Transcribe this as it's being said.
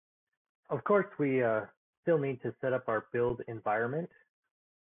Of course, we still need to set up our build environment.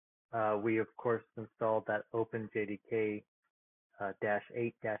 We, of course, installed that OpenJDK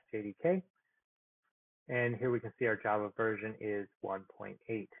 -8-JDK. And here we can see our Java version is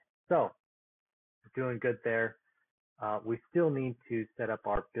 1.8. So we're doing good there. We still need to set up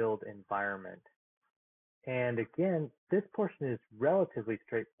our build environment. And again, this portion is relatively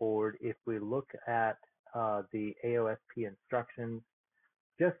straightforward if we look at the AOSP instructions,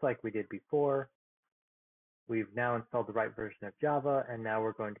 just like we did before. We've now installed the right version of Java, and now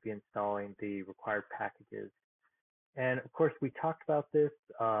we're going to be installing the required packages. And of course, we talked about this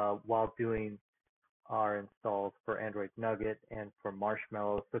while doing our installs for Android Nougat and for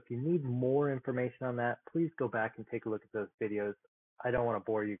Marshmallow. So if you need more information on that, please go back and take a look at those videos. I don't want to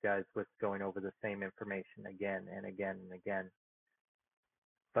bore you guys with going over the same information again and again and again.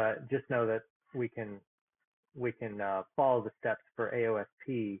 But just know that we can follow the steps for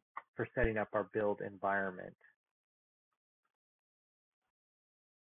AOSP for setting up our build environment.